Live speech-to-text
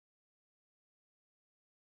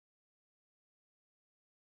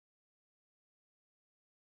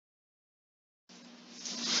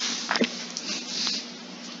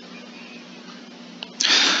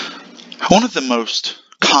One of the most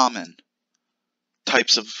common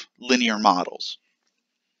types of linear models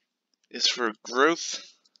is for growth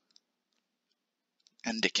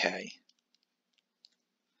and decay.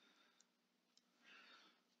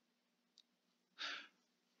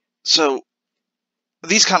 So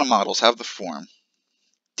these kind of models have the form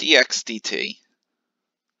dx dt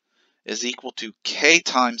is equal to k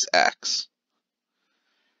times x,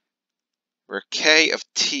 where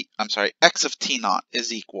x of t naught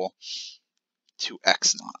is equal to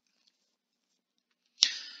x naught.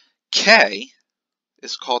 K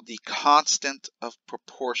is called the constant of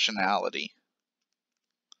proportionality.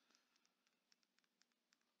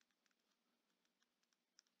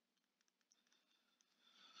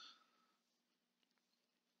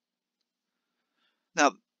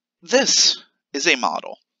 Now, this is a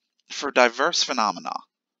model for diverse phenomena.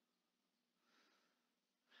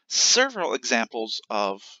 Several examples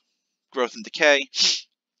of growth and decay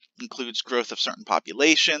includes growth of certain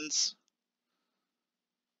populations,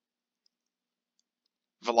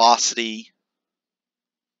 velocity,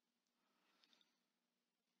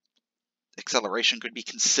 acceleration could be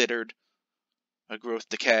considered a growth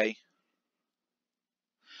decay.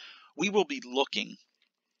 We will be looking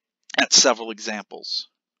at several examples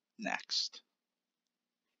next.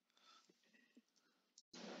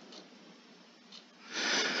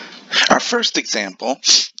 Our first example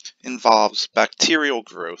involves bacterial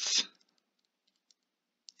growth.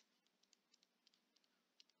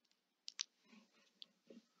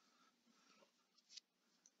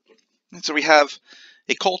 And so we have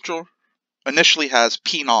a culture initially has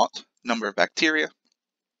P naught number of bacteria.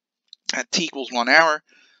 At t equals 1 hour,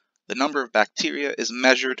 the number of bacteria is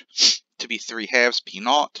measured to be 3/2 P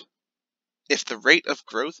naught. If the rate of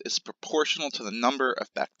growth is proportional to the number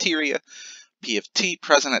of bacteria P of t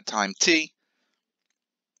present at time t,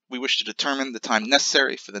 we wish to determine the time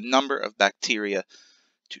necessary for the number of bacteria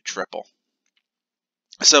to triple.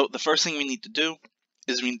 So the first thing we need to do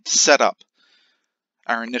is we need to set up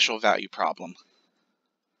our initial value problem.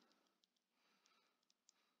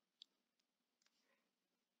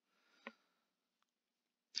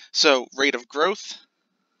 So rate of growth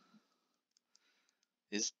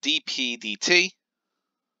is dp dt,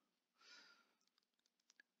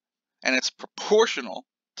 and it's proportional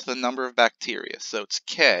to the number of bacteria. So it's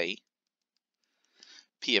k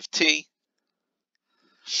p of t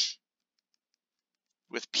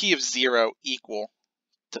with p of 0 equal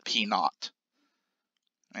to p naught.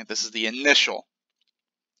 Right, this is the initial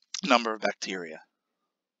number of bacteria.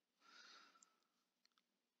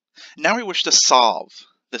 Now we wish to solve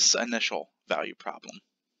this initial value problem.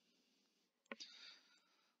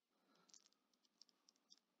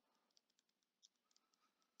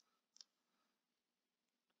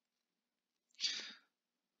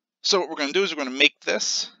 So what we're going to do is we're going to make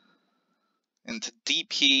this into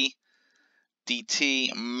dp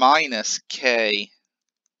dt minus k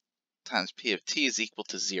times p of t is equal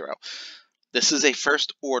to 0. This is a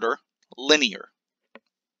first order linear.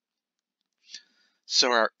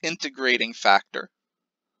 So our integrating factor,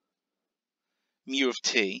 mu of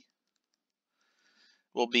t,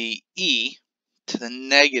 will be e to the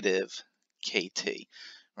negative kt,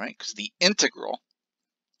 right? Because the integral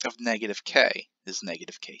of negative k is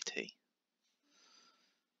negative kt.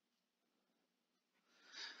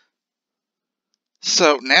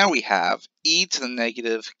 So now we have e to the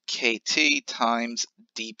negative kt times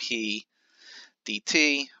dp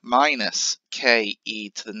dt minus ke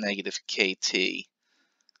to the negative kt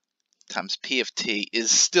times p of t is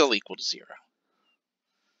still equal to 0.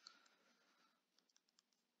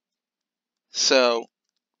 So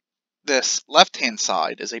this left-hand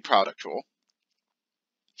side is a product rule.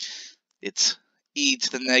 It's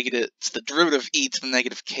the derivative of e to the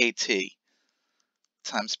negative kt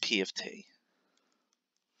times p of t.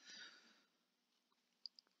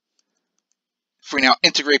 If we now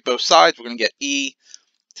integrate both sides, we're going to get e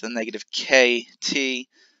to the negative kt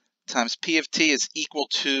times p of t is equal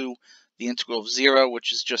to the integral of 0,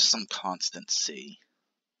 which is just some constant c.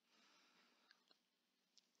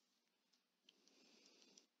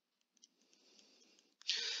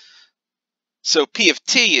 So p of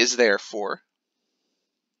t is therefore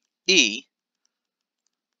e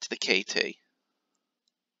to the kt.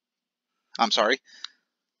 I'm sorry,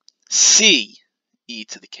 c e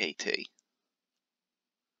to the kt.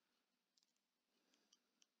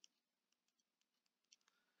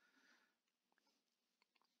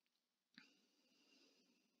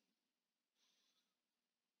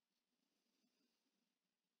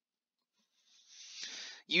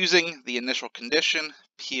 Using the initial condition,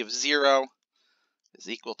 p of 0 is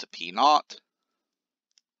equal to p naught,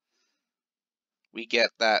 we get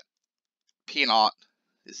that P naught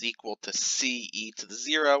is equal to C e to the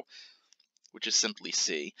 0, which is simply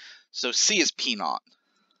C. So C is P naught.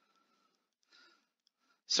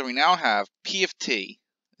 So we now have P of T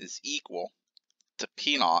is equal to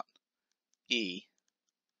P naught e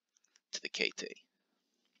to the KT.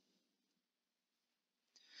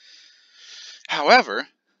 However,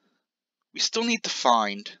 we still need to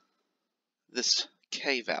find this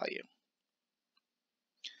K value.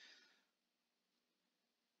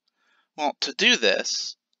 Well, to do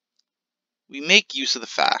this, we make use of the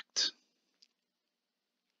fact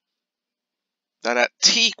that at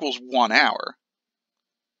T equals 1 hour,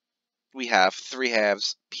 we have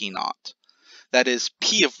 3/2 P naught. That is,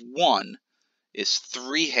 P of 1 is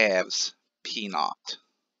 3/2 P naught.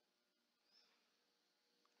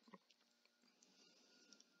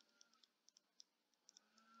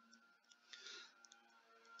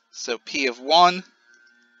 So P of 1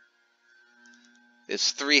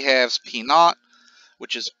 is 3/2 P naught,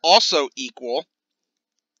 which is also equal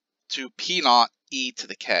to P naught e to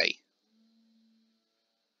the K.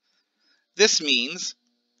 This means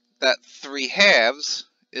that 3/2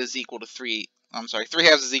 is equal to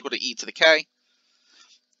 3/2 is equal to e to the K,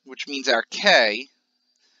 which means our K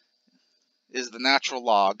is the natural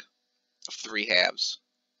log of 3/2.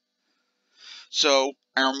 So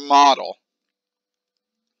our model,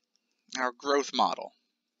 our growth model,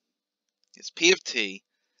 is P of T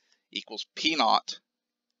equals P naught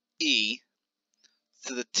e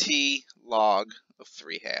to the T log of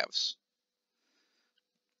 3/2.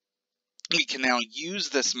 We can now use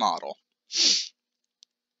this model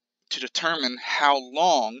to determine how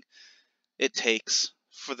long it takes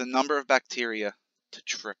for the number of bacteria to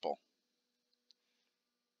triple.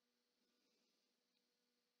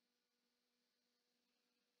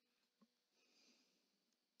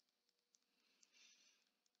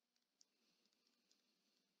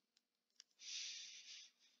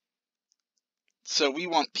 So we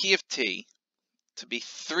want P of T to be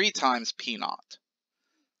 3 times P naught.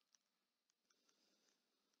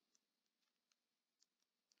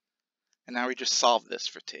 And now we just solve this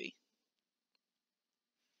for T.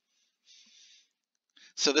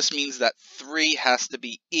 So this means that 3 has to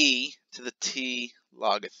be e to the T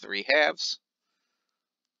log of 3/2.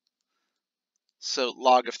 So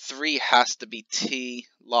log of 3 has to be T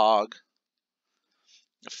log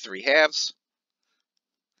of 3/2.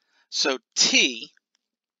 So T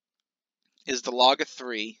is the log of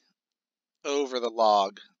 3 over the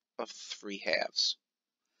log of 3/2.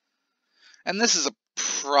 And this is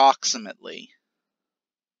approximately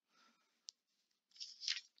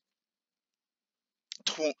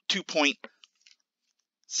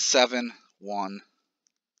 2.71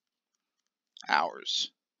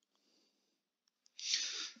 hours.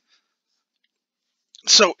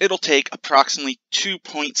 So it'll take approximately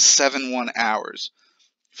 2.71 hours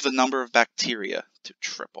for the number of bacteria to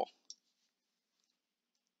triple.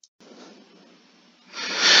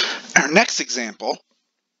 Our next example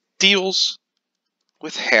deals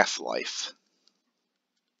with half-life.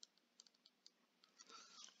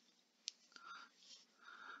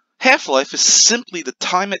 Half-life is simply the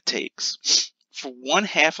time it takes for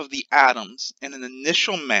 1/2 of the atoms in an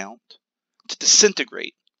initial amount to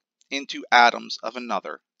disintegrate into atoms of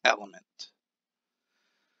another element.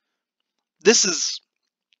 This is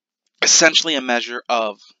essentially a measure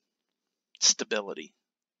of stability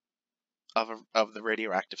of the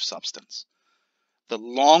radioactive substance. The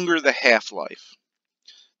longer the half-life,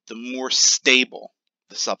 the more stable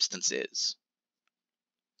the substance is.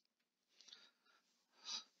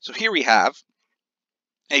 So here we have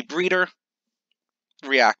a breeder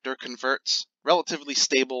reactor converts relatively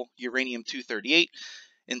stable uranium-238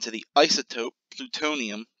 into the isotope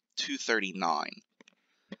plutonium-239.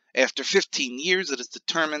 After 15 years, it is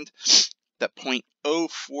determined that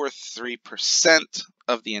 0.043%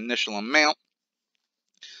 of the initial amount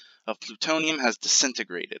of plutonium has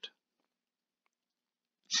disintegrated.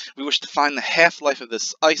 We wish to find the half-life of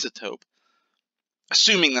this isotope,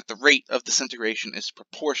 assuming that the rate of disintegration is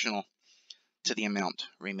proportional to the amount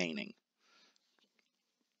remaining.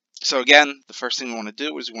 So again, the first thing we want to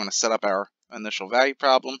do is we want to set up our initial value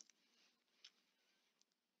problem.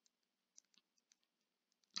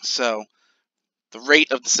 So the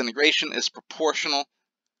rate of disintegration is proportional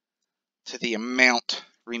to the amount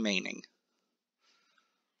remaining.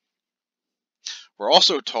 We're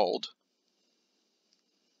also told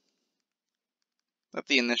that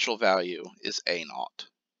the initial value is A naught.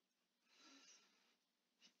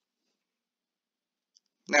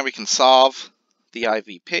 Now we can solve the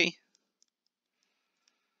IVP.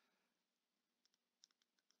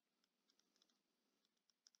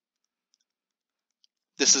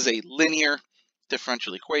 This is a linear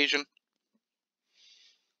differential equation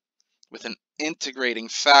with an integrating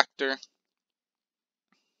factor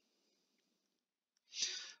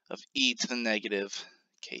of e to the negative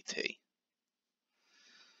kt.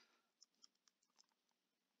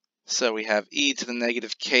 So we have e to the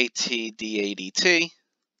negative kt dA dt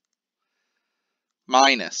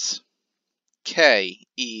minus k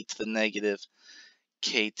e to the negative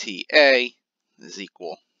kta is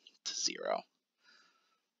equal to 0.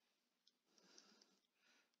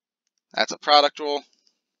 That's a product rule.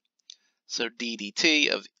 So d dt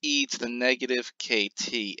of e to the negative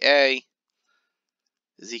kta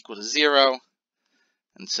is equal to 0.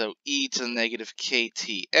 And so e to the negative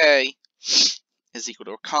kta is equal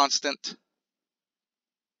to a constant.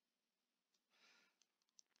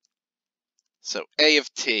 So a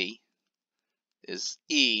of t is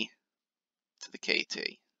e to the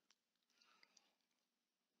kt.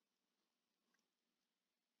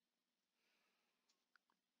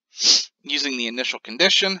 Using the initial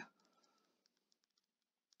condition,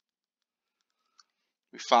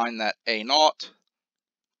 we find that a naught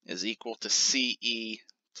is equal to ce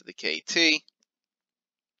to the kt.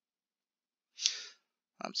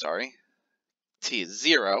 I'm sorry, t is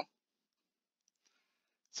 0.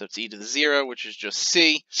 So it's e to the 0, which is just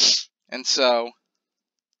c. And so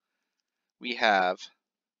we have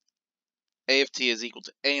a of t is equal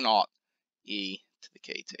to a naught e to the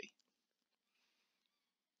kt.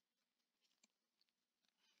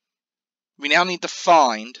 We now need to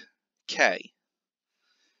find k.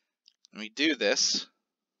 And we do this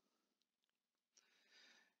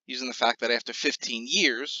using the fact that after 15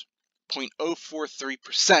 years,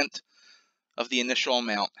 0.043% of the initial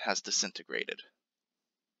amount has disintegrated.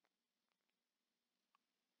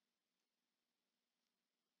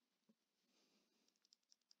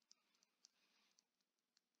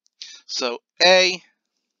 So a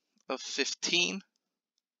of 15,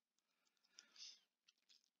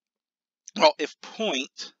 well, if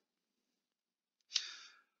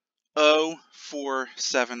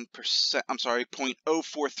 0.047%, I'm sorry,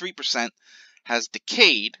 0.043% has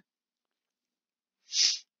decayed,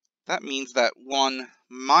 that means that 1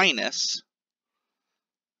 minus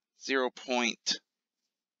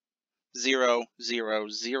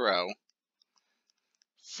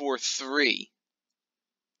 0.00043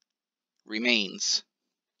 remains.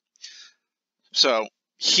 So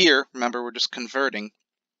here, remember, we're just converting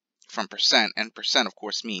from percent, and percent, of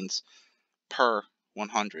course, means per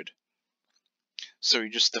 100. So you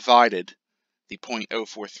just divided the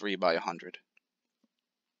 0.043 by 100.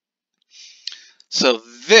 So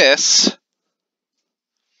this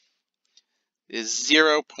is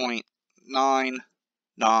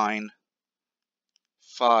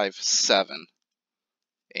 0.9957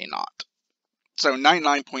 a naught. So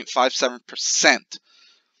 99.57%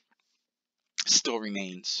 still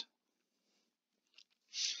remains.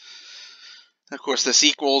 And of course, this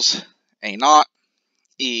equals a naught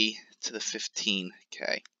e to the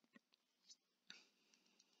 15k.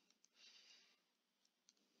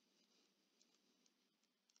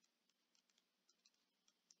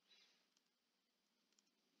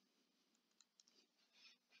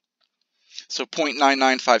 So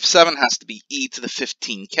 0.9957 has to be e to the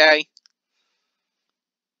 15k.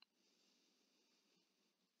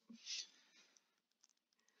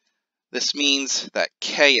 This means that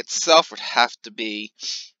k itself would have to be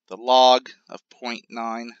the log of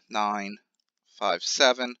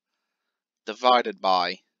 0.9957 divided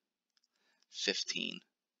by 15.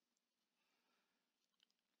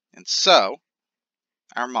 And so,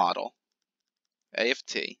 our model, a of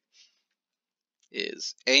t,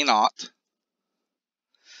 is a naught.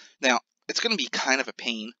 Now, it's going to be kind of a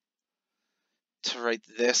pain to write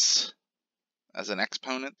this as an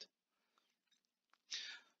exponent.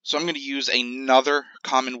 So I'm going to use another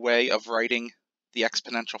common way of writing the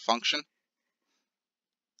exponential function.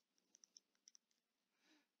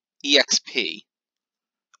 Exp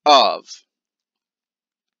of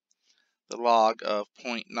the log of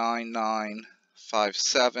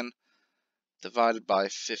 0.9957 divided by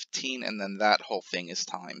 15, and then that whole thing is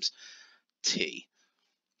times t.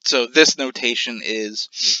 So this notation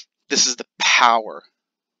is, this is the power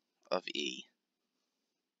of e.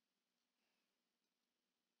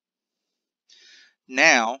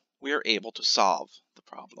 Now we are able to solve the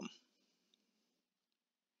problem.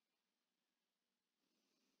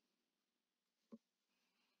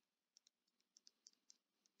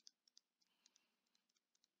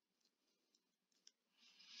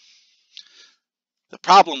 The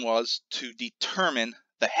problem was to determine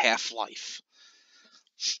the half-life.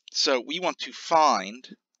 So we want to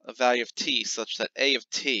find a value of t such that a of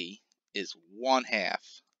t is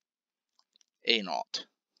 1/2 A naught.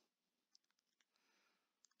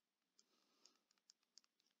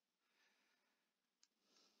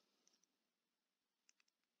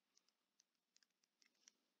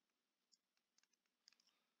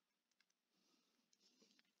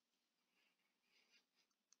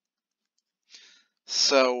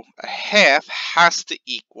 So a half has to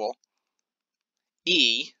equal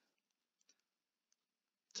E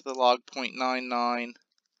to the log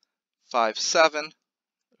 0.9957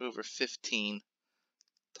 over 15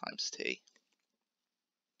 times T.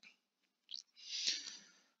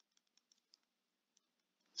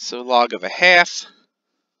 So log of a half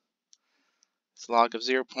is log of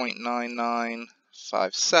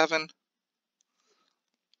 0.9957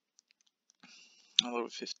 all over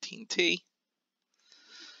 15T.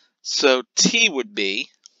 So T would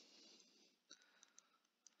be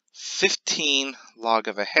 15 log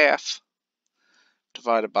of a half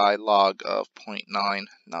divided by log of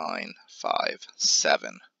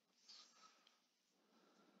 0.9957.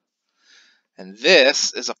 And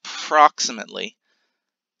this is approximately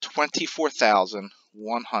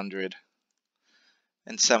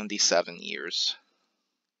 24,177 years.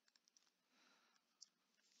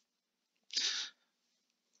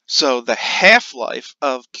 So the half-life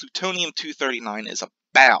of plutonium-239 is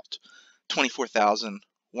about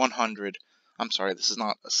 24,100. I'm sorry, this is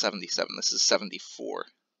not a 77, this is 74.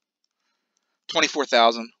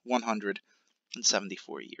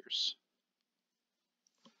 24,174 years.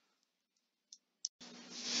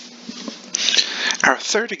 Our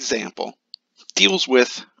third example deals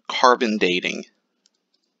with carbon dating.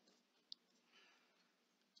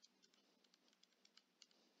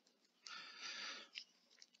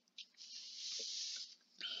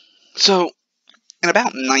 So, in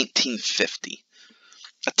about 1950,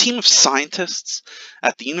 a team of scientists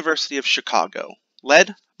at the University of Chicago,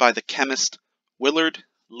 led by the chemist Willard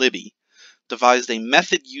Libby, devised a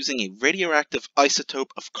method using a radioactive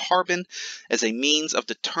isotope of carbon as a means of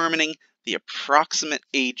determining the approximate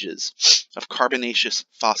ages of carbonaceous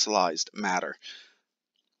fossilized matter.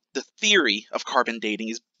 The theory of carbon dating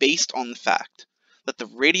is based on the fact that the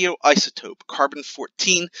radioisotope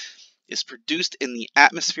carbon-14 is produced in the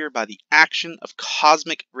atmosphere by the action of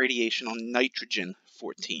cosmic radiation on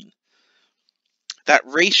nitrogen-14. That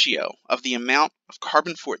ratio of the amount of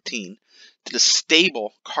carbon-14 to the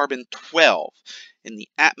stable carbon-12 in the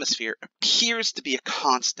atmosphere appears to be a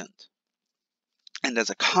constant. And as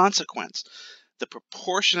a consequence, the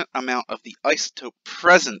proportionate amount of the isotope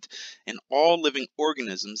present in all living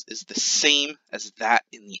organisms is the same as that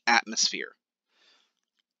in the atmosphere.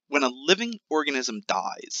 When a living organism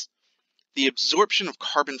dies, the absorption of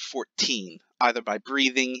carbon-14, either by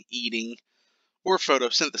breathing, eating, or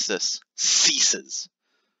photosynthesis, ceases.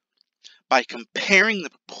 By comparing the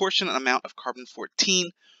proportionate amount of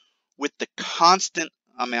carbon-14 with the constant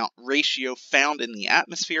amount ratio found in the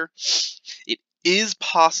atmosphere, it is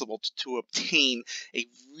possible to obtain a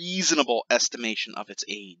reasonable estimation of its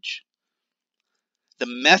age. The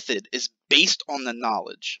method is based on the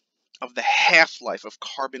knowledge of the half-life of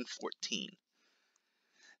carbon-14.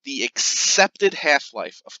 The accepted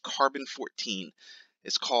half-life of carbon-14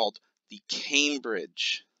 is called the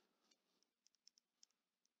Cambridge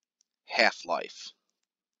half-life.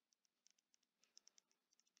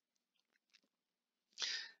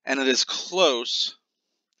 And it is close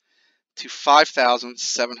to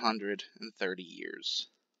 5,730 years.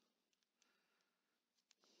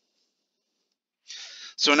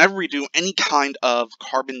 So whenever we do any kind of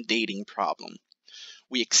carbon dating problem,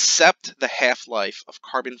 we accept the half-life of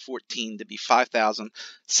carbon-14 to be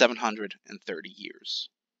 5,730 years.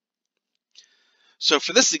 So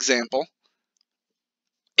for this example,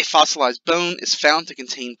 a fossilized bone is found to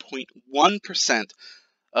contain 0.1%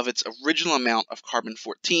 of its original amount of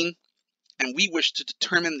carbon-14, and we wish to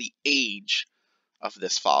determine the age of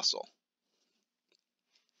this fossil.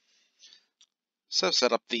 So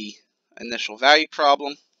set up the initial value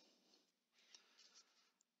problem.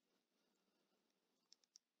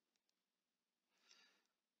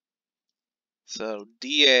 So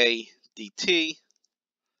dA dt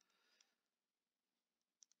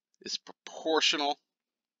is proportional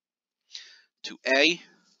to A,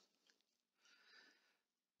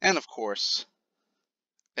 and of course,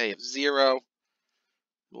 A of 0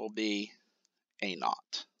 will be A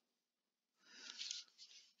naught.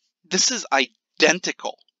 This is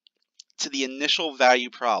identical to the initial value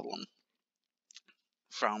problem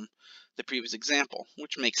from the previous example,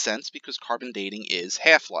 which makes sense because carbon dating is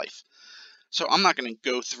half-life. So I'm not going to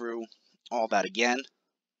go through all that again.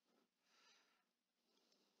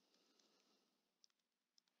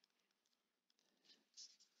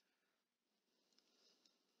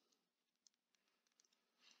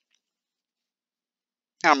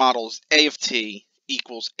 our model is A of t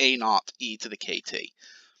equals A naught e to the kt.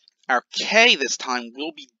 Our k this time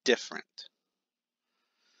will be different.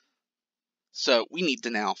 So we need to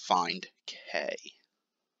now find k.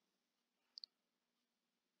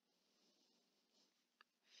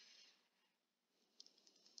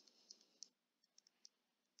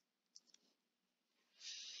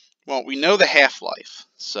 Well, we know the half-life.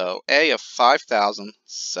 So A of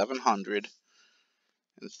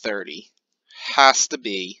 5,730 has to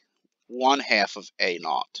be 1/2 of A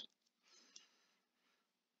naught.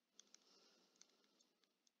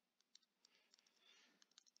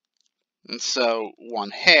 And so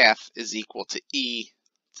 1/2 is equal to e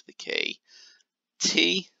to the kt,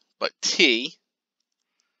 but t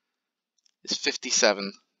is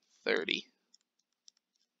 5730.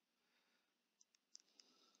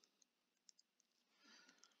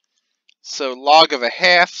 So log of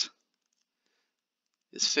 1/2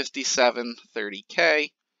 is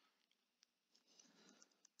 5730k,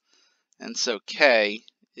 and so k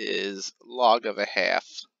is log of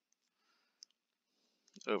 1/2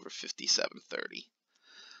 over 5730.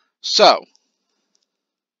 So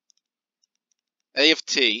A of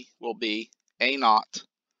t will be A naught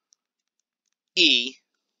e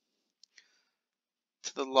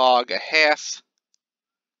to the log 1/2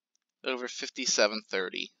 over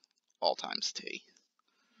 5730 all times t.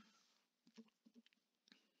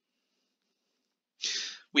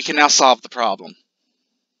 We can now solve the problem.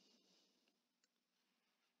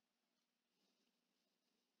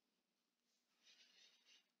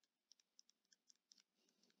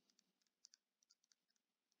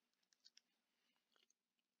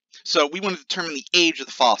 So we want to determine the age of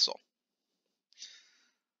the fossil.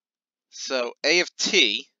 So A of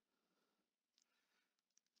t,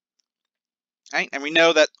 right, and we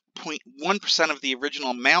know that 0.1% of the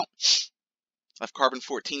original amount of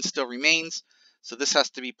carbon-14 still remains. So this has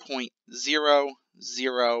to be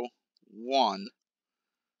 0.001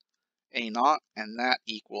 A naught, and that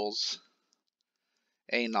equals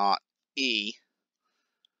A naught e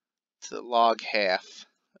to the log 1/2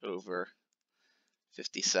 over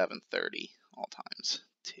 5730 all times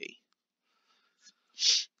t.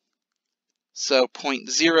 So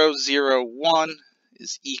 0.001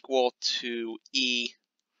 is equal to e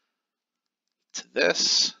to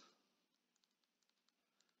this.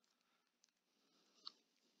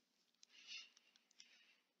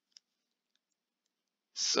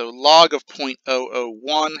 So log of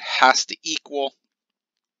 0.001 has to equal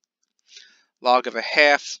log of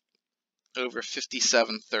 1/2 over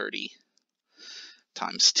 5730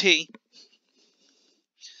 times t.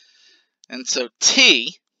 And so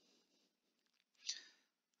t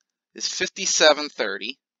is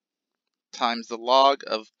 5730 times the log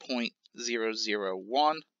of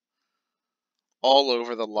 0.001 all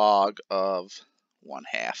over the log of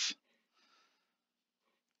 1/2.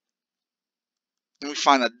 And we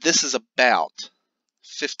find that this is about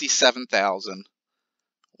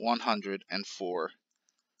 57,104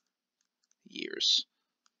 years.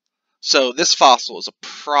 So this fossil is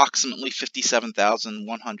approximately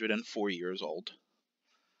 57,104 years old.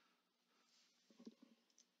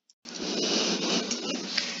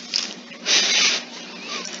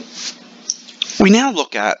 We now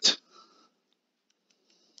look at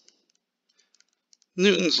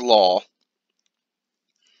Newton's law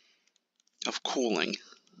of cooling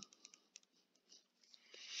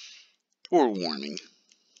or warming.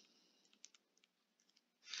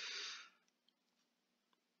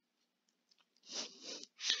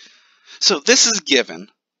 So this is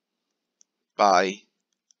given by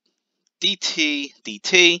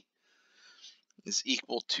dt is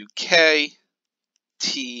equal to k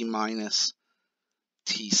t minus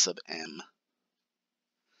t sub m.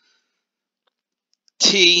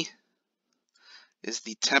 T is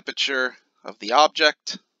the temperature of the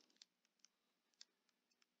object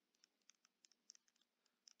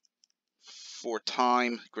for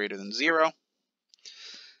time greater than 0.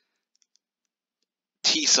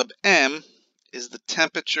 T sub m is the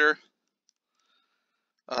temperature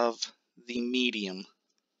of the medium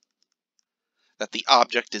that the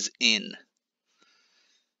object is in.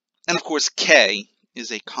 And of course, k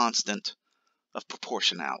is a constant of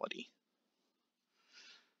proportionality.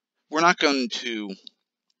 We're not going to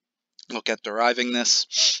look at deriving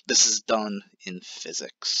this. This is done in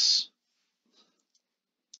physics.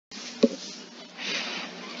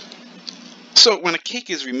 So when a cake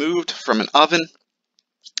is removed from an oven,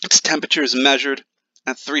 its temperature is measured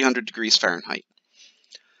at 300 degrees Fahrenheit.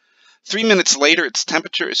 3 minutes later, its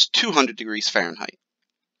temperature is 200 degrees Fahrenheit.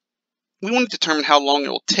 We want to determine how long it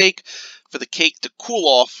will take for the cake to cool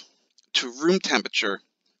off to room temperature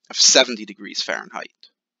of 70 degrees Fahrenheit.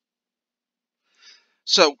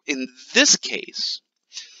 So in this case,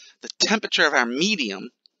 the temperature of our medium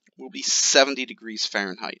will be 70 degrees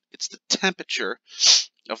Fahrenheit. It's the temperature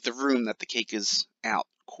of the room that the cake is out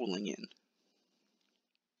cooling in.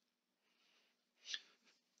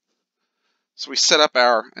 So we set up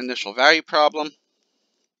our initial value problem.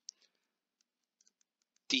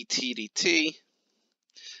 dt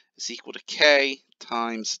is equal to k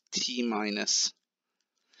times t minus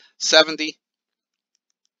 70.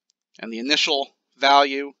 And the initial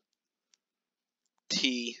value,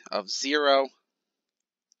 t of 0,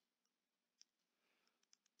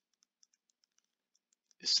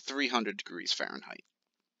 is 300 degrees Fahrenheit.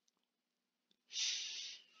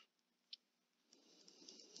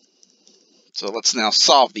 So let's now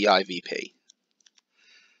solve the IVP.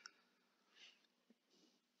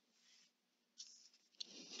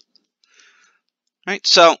 Right,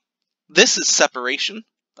 so this is separation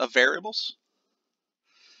of variables.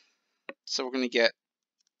 So we're going to get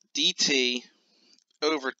dt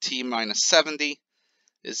over t minus 70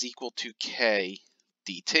 is equal to k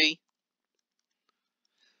dt.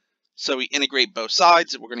 So we integrate both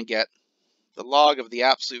sides, and we're going to get the log of the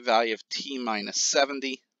absolute value of t minus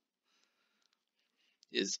 70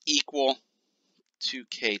 is equal to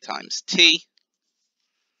k times t.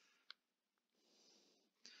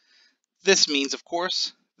 This means, of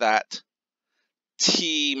course, that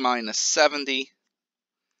t minus 70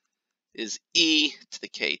 is e to the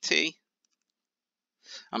kt.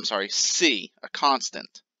 I'm sorry, c, a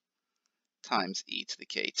constant, times e to the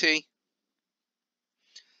kt.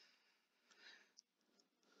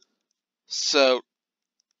 So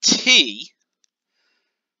t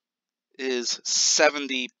is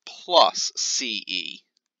 70 plus ce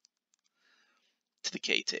to the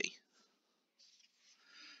kt.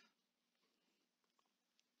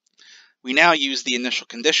 We now use the initial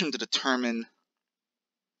condition to determine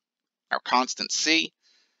our constant c.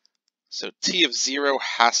 So t of 0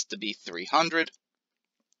 has to be 300.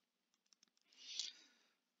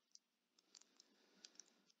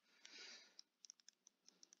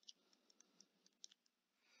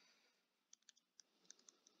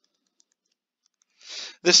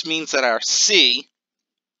 This means that our c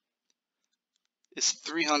is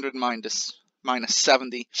 300 minus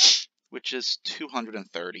 70, which is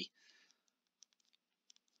 230.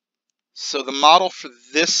 So the model for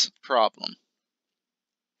this problem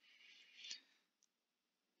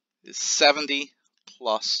is 70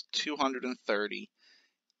 plus 230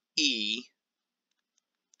 e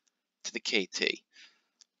to the kt.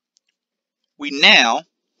 We now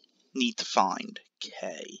need to find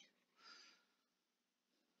k.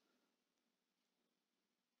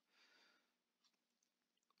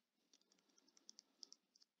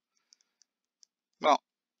 Well,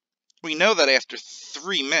 we know that after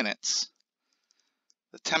 3 minutes,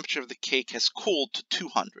 the temperature of the cake has cooled to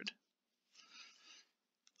 200.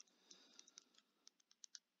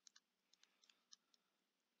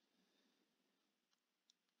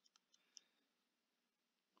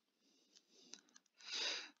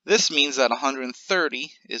 This means that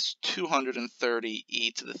 130 is 230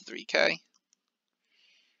 e to the 3k.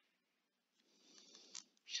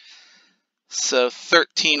 So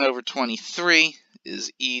 13 over 23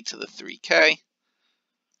 is e to the 3k.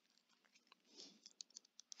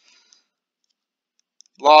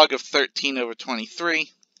 Log of 13 over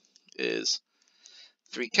 23 is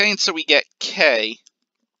 3k, and so we get k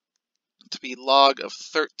to be log of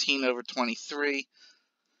 13 over 23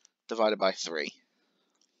 divided by 3.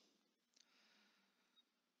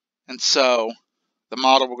 And so the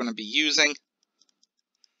model we're going to be using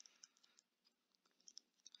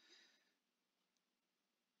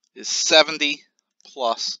is 70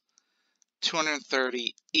 plus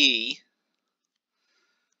 230 e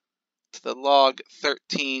to the log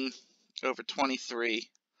 13 over 23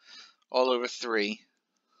 all over 3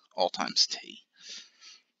 all times t.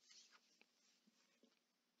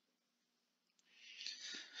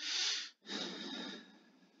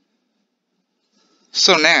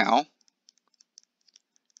 So now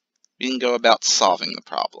we can go about solving the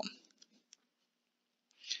problem.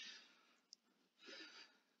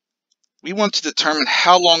 We want to determine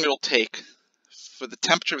how long it'll take for the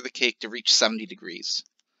temperature of the cake to reach 70 degrees.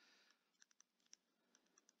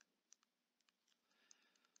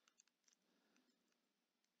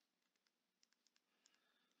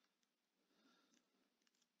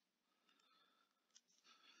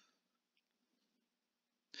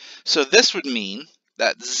 So this would mean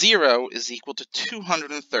that 0 is equal to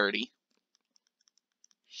 230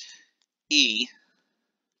 e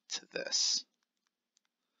to this.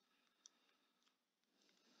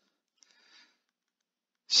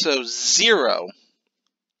 So 0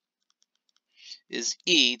 is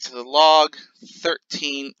e to the log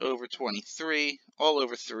 13 over 23 all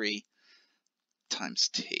over 3 times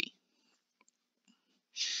t.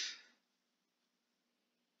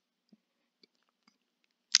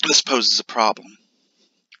 This poses a problem.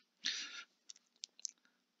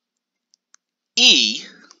 E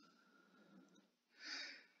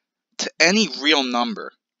to any real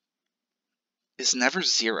number is never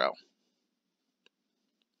 0.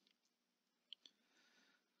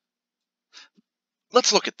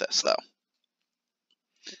 Let's look at this, though.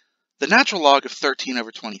 The natural log of 13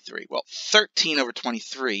 over 23. Well, 13 over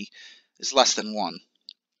 23 is less than 1.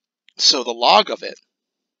 So the log of it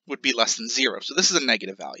would be less than 0. So this is a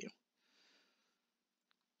negative value.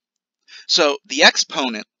 So the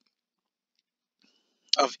exponent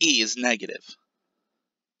of e is negative.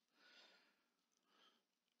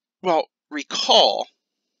 Well, recall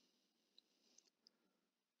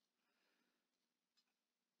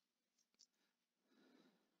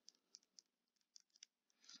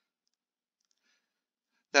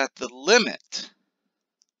that the limit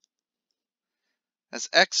as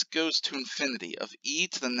x goes to infinity of e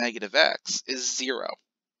to the negative x is 0.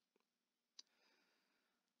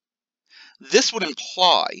 This would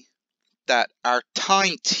imply that our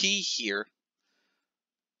time t here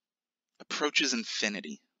approaches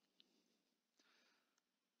infinity.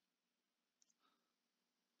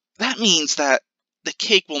 That means that the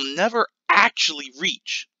cake will never actually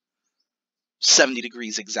reach 70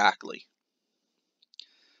 degrees exactly.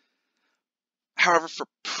 However, for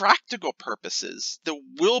practical purposes, there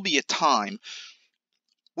will be a time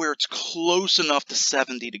where it's close enough to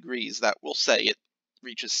 70 degrees that we'll say it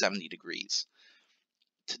reaches 70 degrees.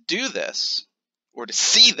 To do this, or to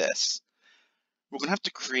see this, we're going to have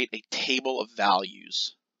to create a table of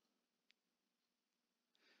values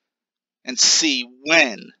and see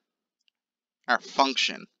when our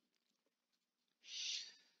function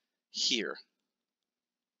here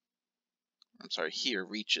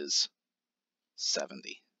reaches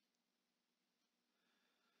 70.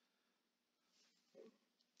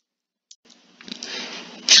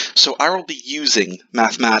 So I will be using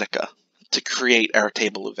Mathematica to create our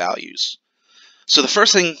table of values. So the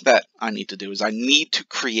first thing that I need to do is I need to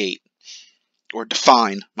create or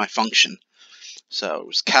define my function. So it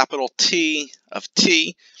was capital T of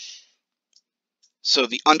t. So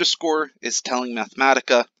the underscore is telling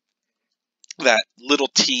Mathematica that little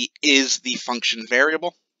t is the function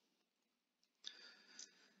variable,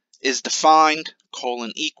 is defined,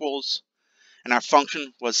 colon equals, and our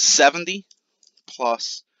function was 70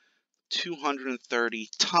 plus 230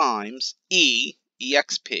 times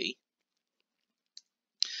exp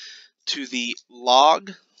to the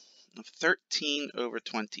log of 13 over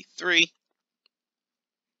 23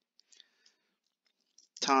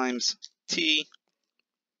 times t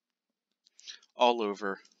all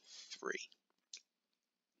over 3.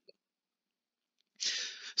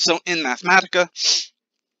 So in Mathematica,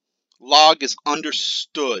 log is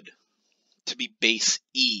understood to be base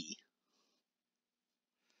e.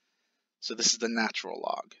 So this is the natural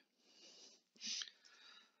log.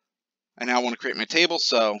 I now want to create my table,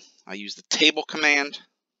 so I use the table command.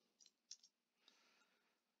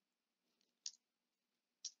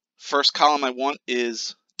 First column I want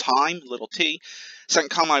is time, little t. Second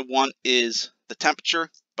column I want is the temperature,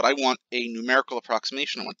 but I want a numerical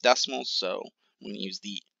approximation. I want decimals, so I'm going to use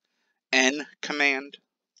the n command.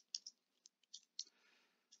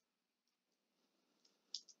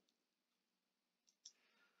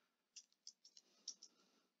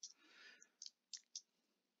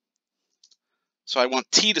 So I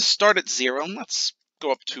want t to start at 0, and let's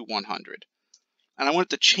go up to 100. And I want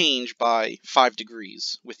it to change by 5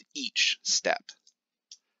 degrees with each step.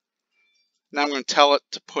 Now I'm going to tell it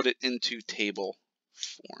to put it into table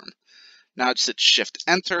form. Now I just hit Shift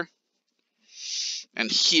Enter,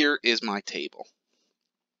 and here is my table.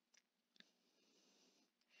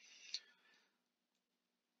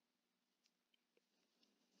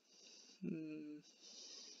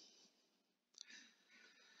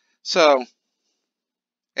 So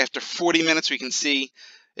after 40 minutes, we can see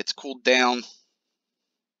it's cooled down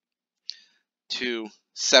to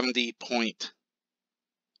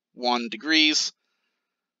 70.1 degrees.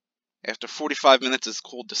 After 45 minutes, it's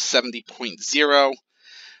cooled to 70.0.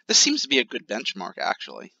 This seems to be a good benchmark,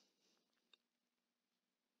 actually.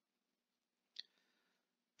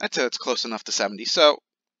 I'd say it's close enough to 70. So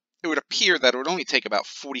it would appear that it would only take about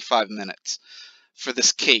 45 minutes for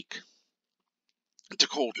this cake to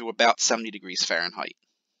cool to about 70 degrees Fahrenheit.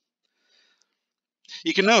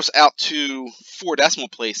 You can notice out to 4 decimal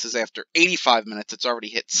places, after 85 minutes, it's already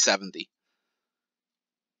hit 70.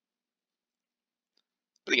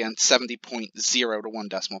 But again, 70.0 to 1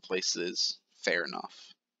 decimal place is fair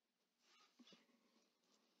enough.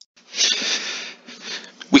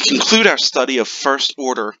 We conclude our study of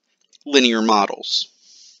first-order linear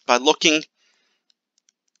models by looking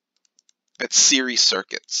at series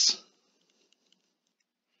circuits.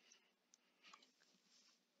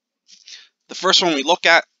 The first one we look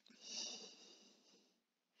at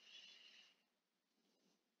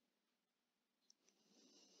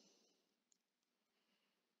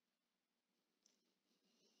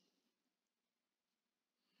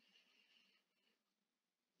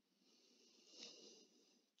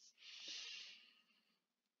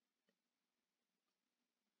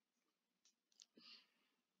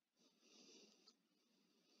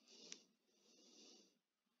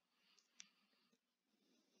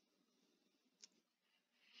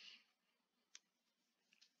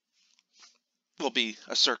will be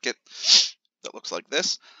a circuit that looks like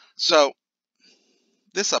this. So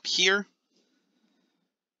this up here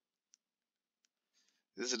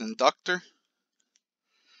is an inductor.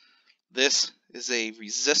 This is a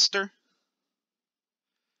resistor.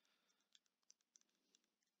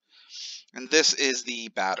 And this is the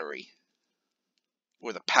battery,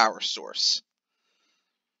 or the power source.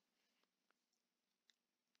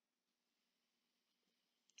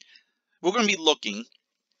 We're going to be looking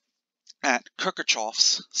at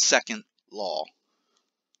Kirchhoff's second law.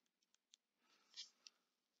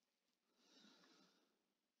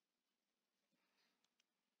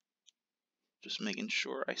 Just making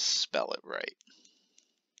sure I spell it right.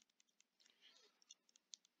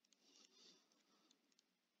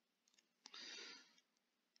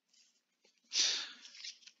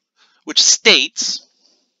 Which states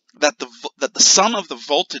that the sum of the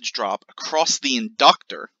voltage drop across the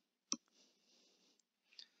inductor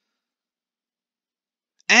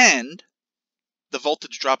and the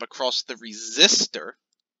voltage drop across the resistor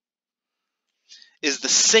is the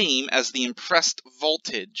same as the impressed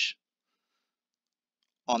voltage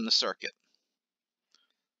on the circuit.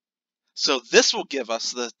 So this will give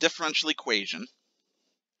us the differential equation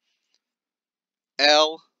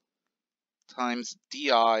L times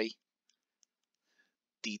di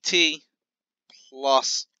dt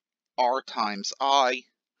plus R times I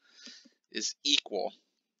is equal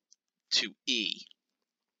to E,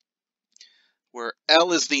 where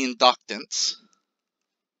L is the inductance,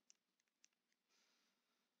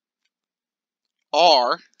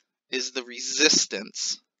 R is the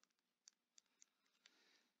resistance,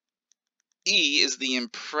 E is the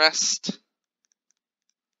impressed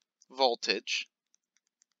voltage,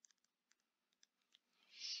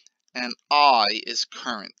 and I is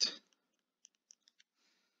current.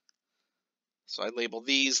 So I label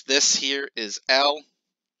these. This here is L,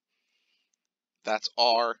 that's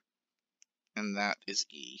R, and that is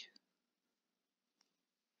E.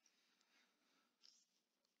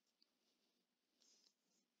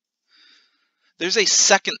 There's a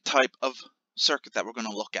second type of circuit that we're going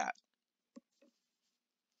to look at.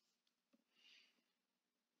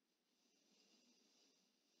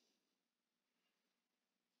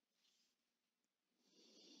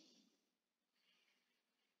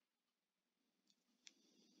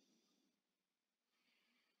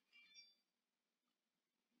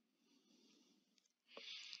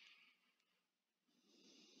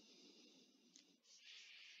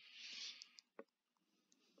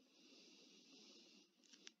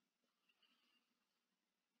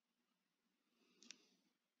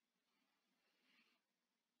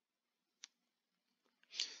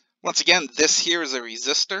 Once again, this here is a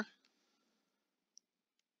resistor.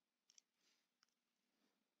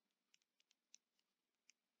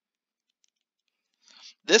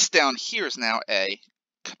 This down here is now a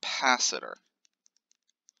capacitor.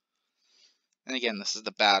 And again, this is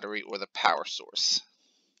the battery or the power source.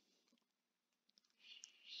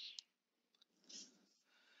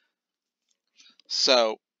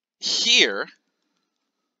 So here,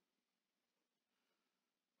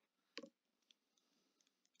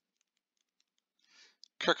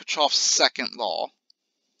 Kirchhoff's second law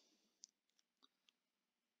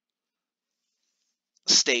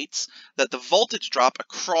states that the voltage drop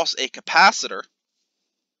across a capacitor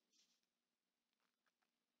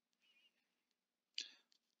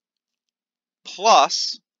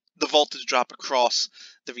plus the voltage drop across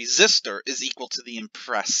the resistor is equal to the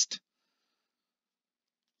impressed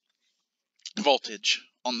voltage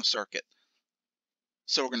on the circuit.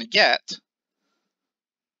 So we're going to get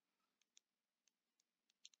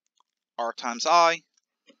R times I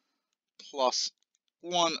plus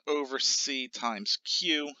 1 over C times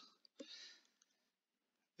Q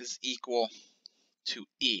is equal to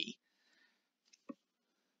E.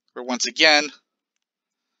 Where once again,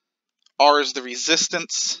 R is the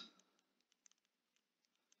resistance.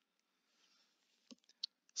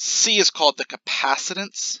 C is called the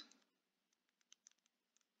capacitance.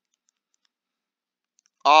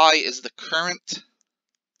 I is the current.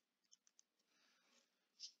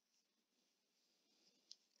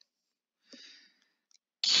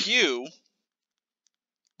 Q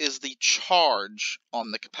is the charge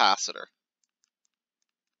on the capacitor.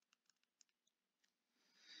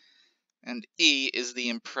 And E is the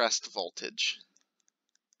impressed voltage.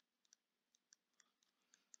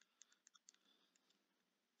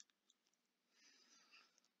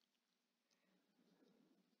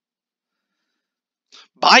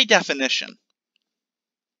 By definition,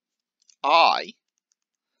 I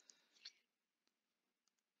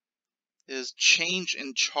is change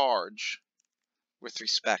in charge with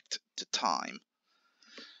respect to time.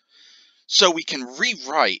 So we can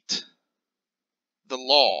rewrite the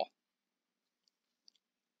law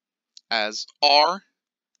as R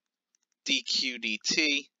dq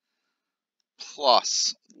dt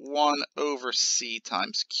plus 1 over C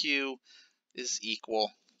times Q is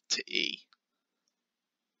equal to E.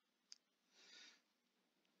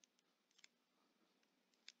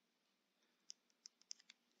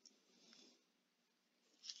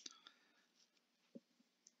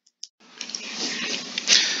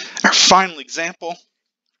 Our final example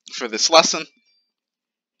for this lesson,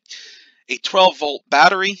 a 12-volt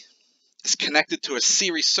battery is connected to a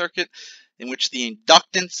series circuit in which the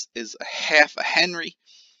inductance is half a Henry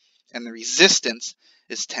and the resistance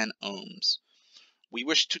is 10 ohms. We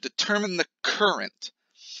wish to determine the current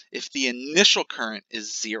if the initial current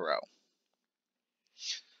is 0.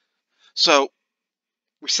 So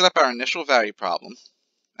we set up our initial value problem,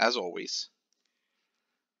 as always.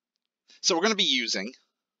 So we're going to be using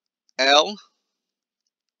L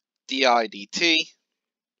di dt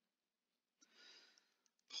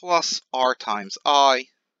plus R times I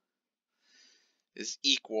is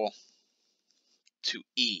equal to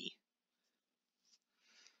E.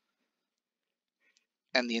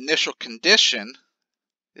 And the initial condition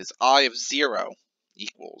is I of 0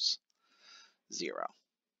 equals 0.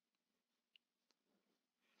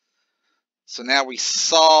 So now we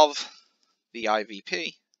solve the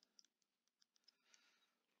IVP.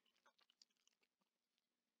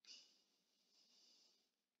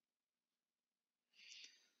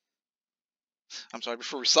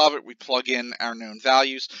 Before we solve it, we plug in our known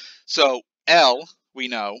values. So L, we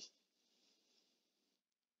know,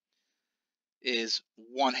 is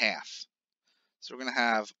 1/2. So we're going to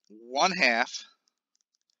have 1/2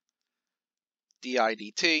 di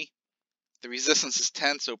dt. The resistance is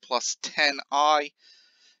 10, so plus 10I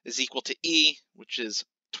is equal to E, which is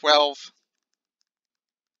 12.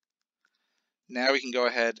 Now we can go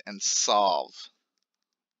ahead and solve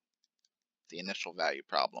the initial value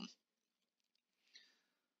problem.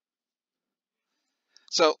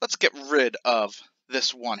 So let's get rid of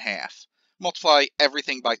this 1/2. Multiply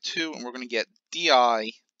everything by 2, and we're going to get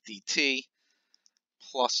di dt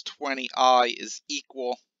plus 20I is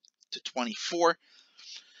equal to 24.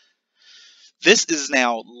 This is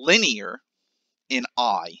now linear in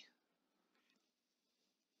I.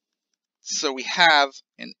 So we have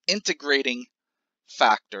an integrating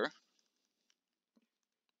factor,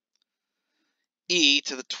 e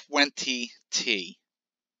to the 20t.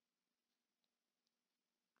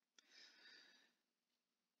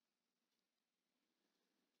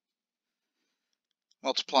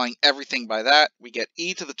 Multiplying everything by that, we get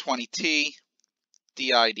e to the 20t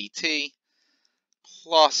di dt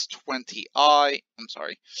plus 20e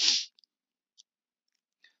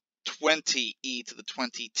to the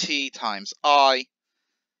 20t times I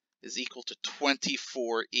is equal to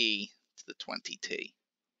 24e to the 20t.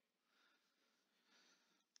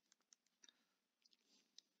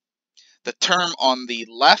 The term on the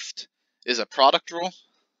left is a product rule,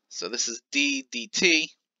 so this is d dt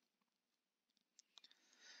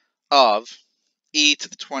of e to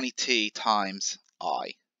the 20t times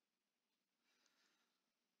I.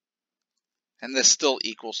 And this still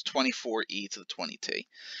equals 24e to the 20t.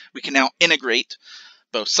 We can now integrate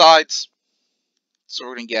both sides. So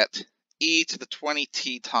we're going to get e to the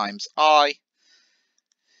 20t times I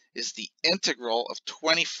is the integral of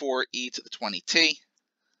 24e to the 20t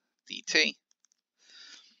dt.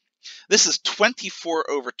 This is 24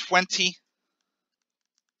 over 20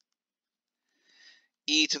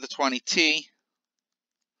 e to the 20t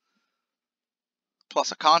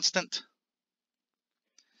plus a constant.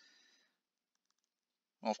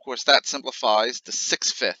 Well, of course, that simplifies to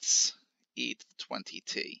 6/5 e to the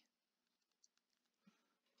 20t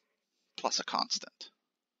plus a constant.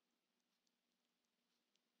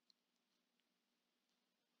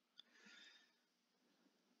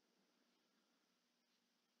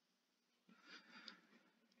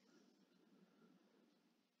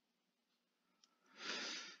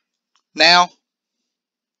 Now,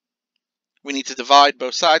 we need to divide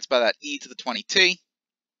both sides by that e to the 20t.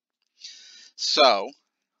 So,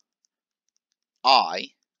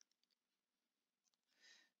 I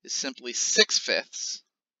is simply 6/5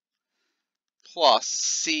 plus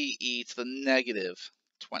ce to the negative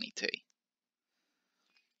 20t.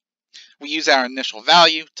 We use our initial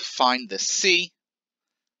value to find this c.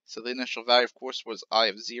 So the initial value, of course, was I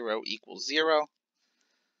of 0 equals 0.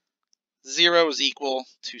 0 is equal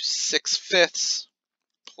to 6/5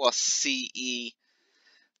 plus ce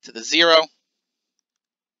to the 0.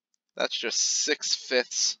 That's just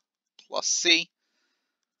 6/5 plus c.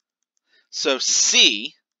 So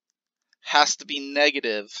c has to be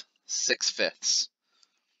negative 6/5.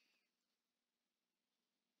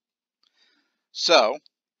 So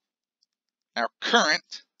our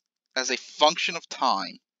current as a function of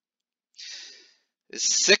time is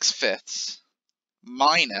 6/5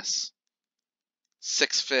 minus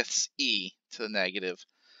 6/5 e to the negative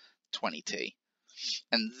 20t.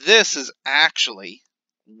 And this is actually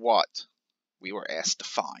what we were asked to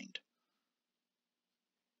find.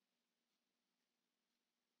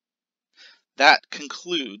 That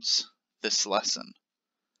concludes this lesson.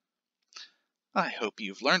 I hope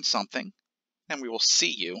you've learned something, and we will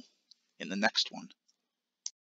see you in the next one.